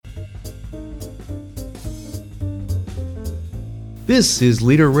This is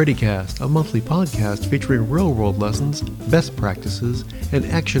Leader ReadyCast, a monthly podcast featuring real-world lessons, best practices, and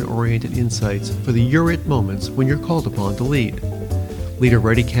action-oriented insights for the you're it moments when you're called upon to lead. Leader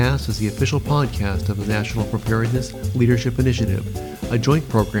ReadyCast is the official podcast of the National Preparedness Leadership Initiative, a joint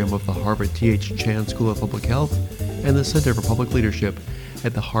program of the Harvard T.H. Chan School of Public Health and the Center for Public Leadership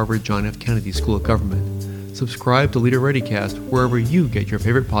at the Harvard John F. Kennedy School of Government. Subscribe to Leader ReadyCast wherever you get your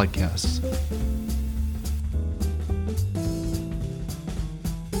favorite podcasts.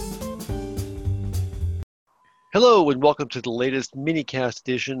 Hello and welcome to the latest mini-cast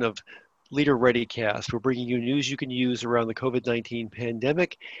edition of Leader ReadyCast. We're bringing you news you can use around the COVID-19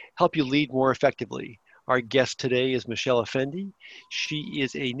 pandemic, help you lead more effectively. Our guest today is Michelle Effendi. She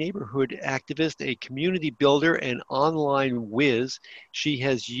is a neighborhood activist, a community builder, and online whiz. She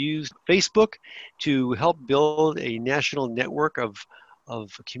has used Facebook to help build a national network of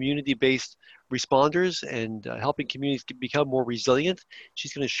community-based responders and helping communities become more resilient.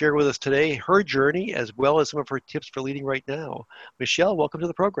 She's going to share with us today her journey as well as some of her tips for leading right now. Michelle, welcome to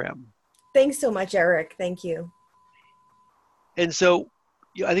the program. Thanks so much, Eric. Thank you. And so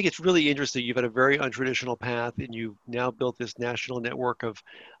I think it's really interesting. You've had a very untraditional path and you've now built this national network of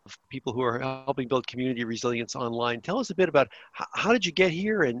people who are helping build community resilience online. Tell us a bit about how did you get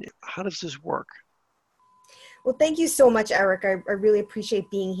here and how does this work? Well, thank you so much, Eric. I really appreciate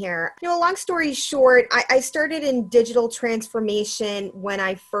being here. Long story short, I started in digital transformation when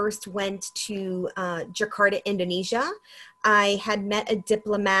I first went to Jakarta, Indonesia. I had met a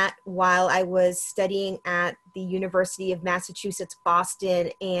diplomat while I was studying at the University of Massachusetts, Boston,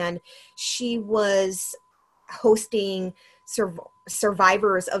 and she was hosting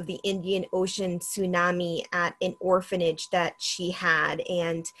survivors of the Indian Ocean tsunami at an orphanage that she had.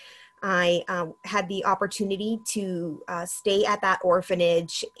 And I had the opportunity to stay at that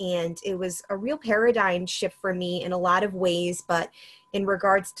orphanage, and it was a real paradigm shift for me in a lot of ways. But in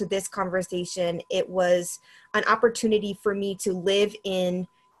regards to this conversation, it was an opportunity for me to live in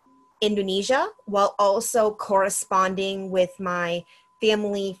Indonesia while also corresponding with my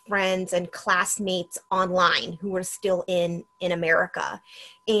family, friends, and classmates online who were still in America.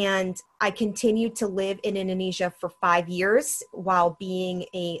 And I continued to live in Indonesia for 5 years while being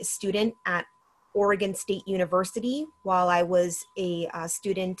a student at Oregon State University, while I was a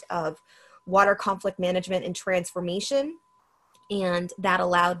student of water conflict management and transformation. And that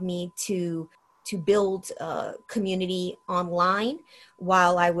allowed me to build a community online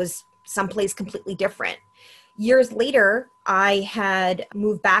while I was someplace completely different. Years later, I had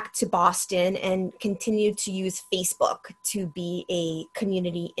moved back to Boston and continued to use Facebook to be a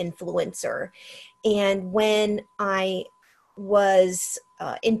community influencer. And when I was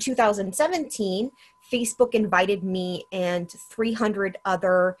in 2017, Facebook invited me and 300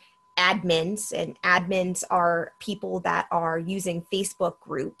 other admins, and admins are people that are using Facebook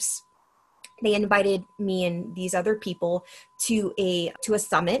groups. They invited me and these other people to a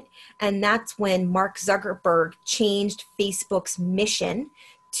summit. And that's when Mark Zuckerberg changed Facebook's mission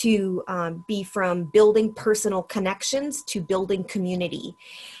to be from building personal connections to building community.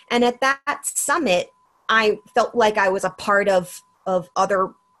 And at that summit, I felt like I was a part of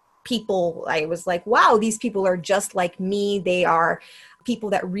other people. I was like, wow, these people are just like me. They are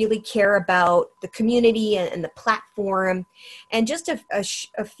people that really care about the community and the platform. And just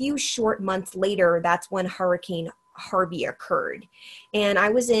a few short months later, that's when Hurricane Harvey occurred. And I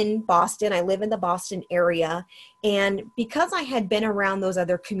was in Boston. I live in the Boston area. And because I had been around those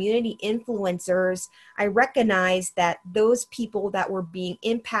other community influencers, I recognized that those people that were being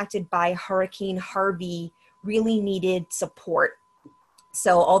impacted by Hurricane Harvey really needed support.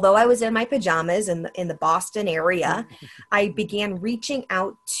 So although I was in my pajamas in the Boston area, I began reaching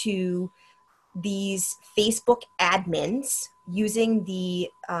out to these Facebook admins using the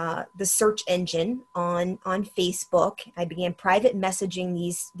search engine on Facebook. I began private messaging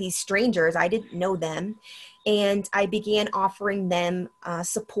these strangers. I didn't know them, and I began offering them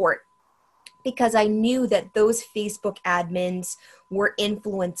support, because I knew that those Facebook admins were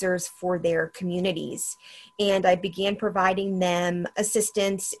influencers for their communities. And I began providing them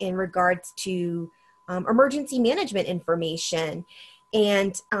assistance in regards to emergency management information.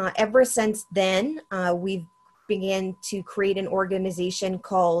 And ever since then, we've began to create an organization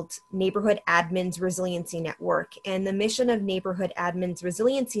called Neighborhood Admins Resiliency Network. And the mission of Neighborhood Admins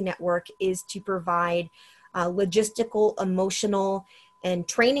Resiliency Network is to provide logistical, emotional, and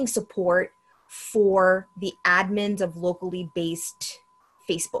training support for the admins of locally based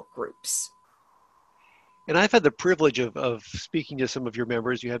Facebook groups. And I've had the privilege of speaking to some of your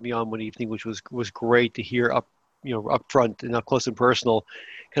members. You had me on one evening, which was great to hear up front and up close and personal,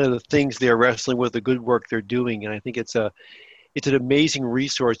 kind of the things they're wrestling with, the good work they're doing. And I think it's it's an amazing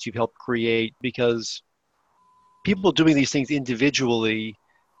resource you've helped create, because people doing these things individually,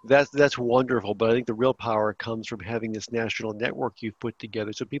 that's wonderful. But I think the real power comes from having this national network you've put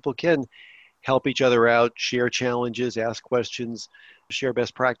together, so people can help each other out, share challenges, ask questions, share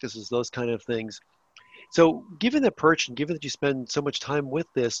best practices, those kind of things. So given the perch and given that you spend so much time with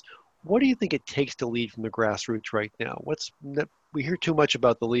this, what do you think it takes to lead from the grassroots right now? We hear too much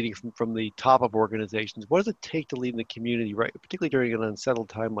about the leading from the top of organizations. What does it take to lead in the community, right, particularly during an unsettled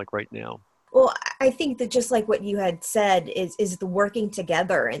time like right now? Well, I think that just like what you had said is the working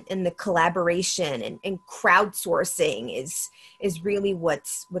together and the collaboration and crowdsourcing is really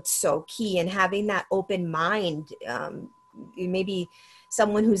what's so key, and having that open mind. Maybe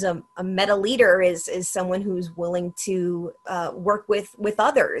someone who's a meta leader is someone who's willing to work with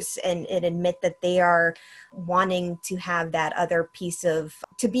others and admit that they are wanting to have that other piece of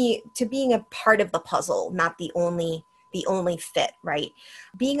to being a part of the puzzle, not the only fit, right?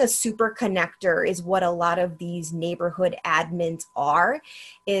 Being a super connector is what a lot of these neighborhood admins are,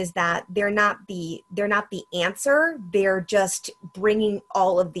 is that they're not the answer. They're just bringing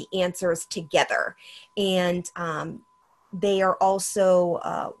all of the answers together. And they are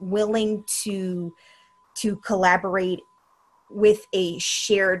also willing to collaborate with a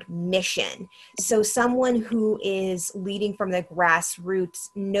shared mission. So someone who is leading from the grassroots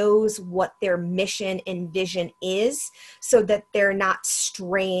knows what their mission and vision is, so that they're not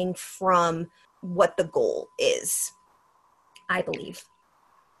straying from what the goal is, I believe.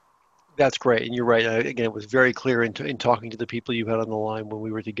 That's great, and you're right. Again, it was very clear in talking to the people you had on the line when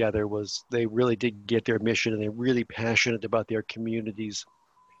we were together, was they really did get their mission, and they're really passionate about their communities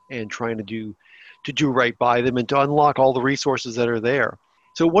and trying to do right by them and to unlock all the resources that are there.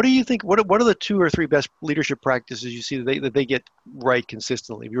 So what do you think, what are the 2 or 3 best leadership practices you see that they get right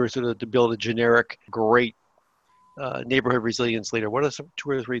consistently? If you were sort of to build a generic, great neighborhood resilience leader, what are some 2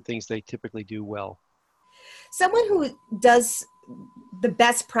 or 3 things they typically do well? Someone who does the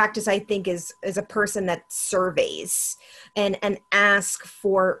best practice, I think, is a person that surveys and ask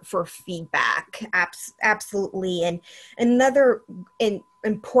for feedback. Absolutely. And another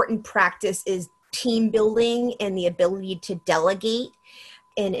important practice is team building and the ability to delegate,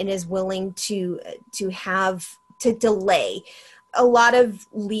 and is willing to delay. A lot of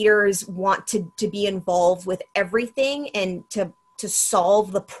leaders want to be involved with everything and to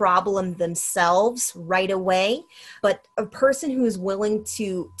solve the problem themselves right away. But a person who is willing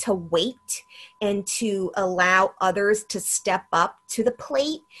to wait and to allow others to step up to the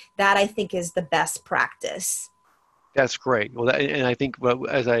plate, that I think is the best practice. That's great. Well, and I think, well,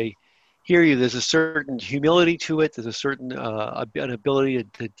 as I hear you, there's a certain humility to it. There's a certain an ability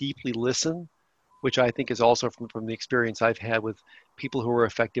to deeply listen, which I think is also from the experience I've had with people who are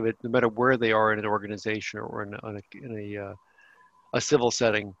effective at, no matter where they are in an organization or in a civil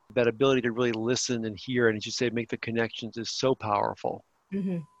setting. That ability to really listen and hear, and as you say, make the connections, is so powerful.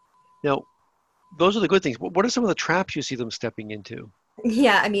 Mm-hmm. Now, those are the good things. What are some of the traps you see them stepping into?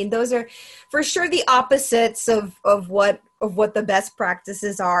 Yeah, I mean, those are for sure the opposites of what the best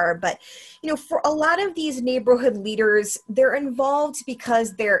practices are. But, for a lot of these neighborhood leaders, they're involved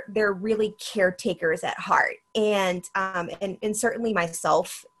because they're really caretakers at heart. And certainly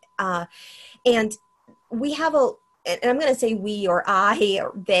myself. And we have and I'm going to say we or I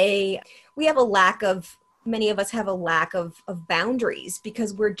or they, many of us have a lack of boundaries,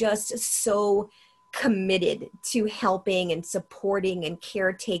 because we're just so committed to helping and supporting and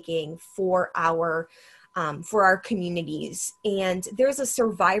caretaking for our communities. And there's a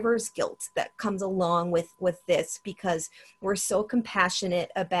survivor's guilt that comes along with this, because we're so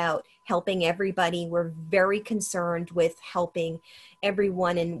compassionate about helping everybody. We're very concerned with helping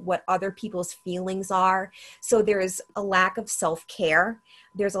everyone and what other people's feelings are. So there's a lack of self-care.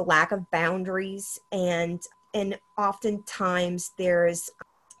 There's a lack of boundaries. And oftentimes there's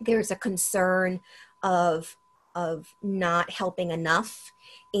a concern of not helping enough,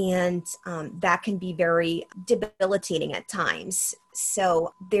 and that can be very debilitating at times.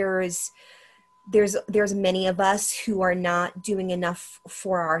 So there's many of us who are not doing enough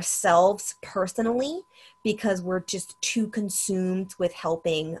for ourselves personally, because we're just too consumed with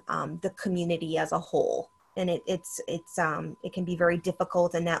helping the community as a whole. And it can be very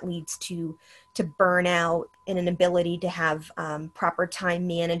difficult, and that leads to burnout and an ability to have proper time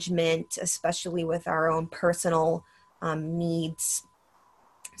management, especially with our own personal needs.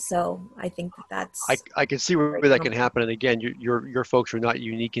 So I think that's I can see where that can happen. And again, your folks are not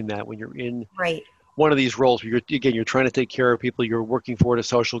unique in that. When you're in right. one of these roles, you're trying to take care of people, you're working for a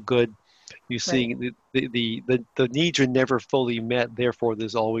social good. You see, right. The needs are never fully met. Therefore,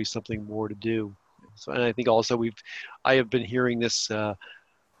 there's always something more to do. So, and I think also I have been hearing this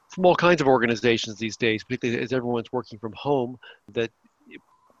from all kinds of organizations these days, particularly as everyone's working from home, that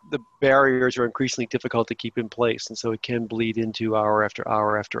the barriers are increasingly difficult to keep in place, and so it can bleed into hour after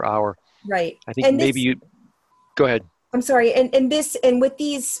hour after hour. Right. I think go ahead. I'm sorry. And with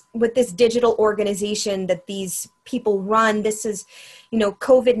this digital organization that these people run, this is,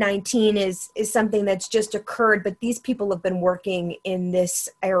 COVID-19 is something that's just occurred, but these people have been working in this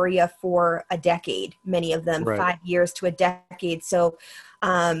area for a decade, many of them, Right. 5 years to a decade. So,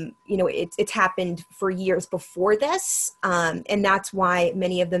 it's happened for years before this. And that's why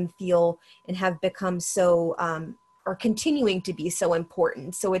many of them feel and have become so, are continuing to be so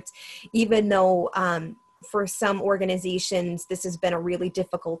important. So it's, even though, for some organizations, this has been a really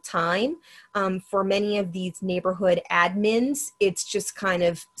difficult time. For many of these neighborhood admins, it's just kind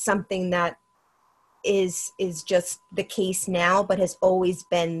of something that is just the case now, but has always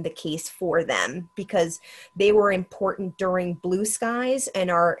been the case for them, because they were important during blue skies and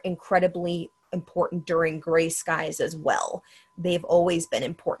are incredibly important during gray skies as well. They've always been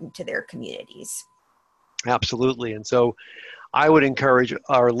important to their communities. Absolutely. And so I would encourage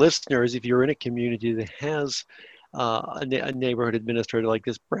our listeners, if you're in a community that has a neighborhood administrator like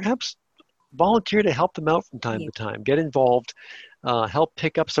this, perhaps volunteer to help them out from time to time. Get involved, help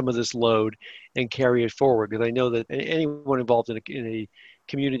pick up some of this load and carry it forward. Because I know that anyone involved in a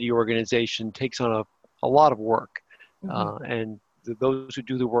community organization takes on a lot of work. And those who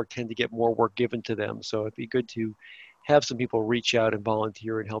do the work tend to get more work given to them. So it'd be good to have some people reach out and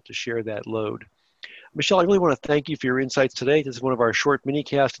volunteer and help to share that load. Michelle, I really want to thank you for your insights today. This is one of our short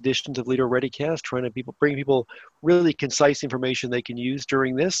mini-cast editions of Leader ReadyCast, trying to bring people really concise information they can use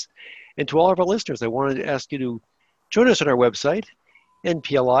during this. And to all of our listeners, I wanted to ask you to join us on our website,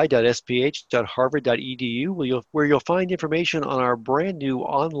 npli.sph.harvard.edu, where you'll find information on our brand new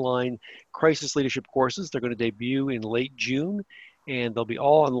online crisis leadership courses. They're going to debut in late June, and they'll be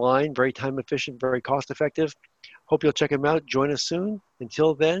all online, very time efficient, very cost effective. Hope you'll check them out. Join us soon.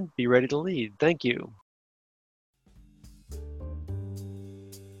 Until then, be ready to lead. Thank you.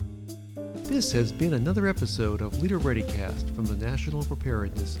 This has been another episode of Leader ReadyCast from the National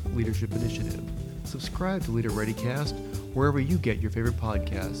Preparedness Leadership Initiative. Subscribe to Leader ReadyCast wherever you get your favorite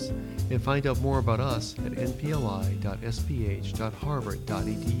podcasts, and find out more about us at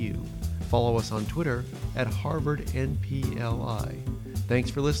npli.sph.harvard.edu. Follow us on Twitter at HarvardNPLI. Thanks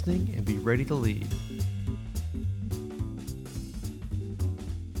for listening, and be ready to lead.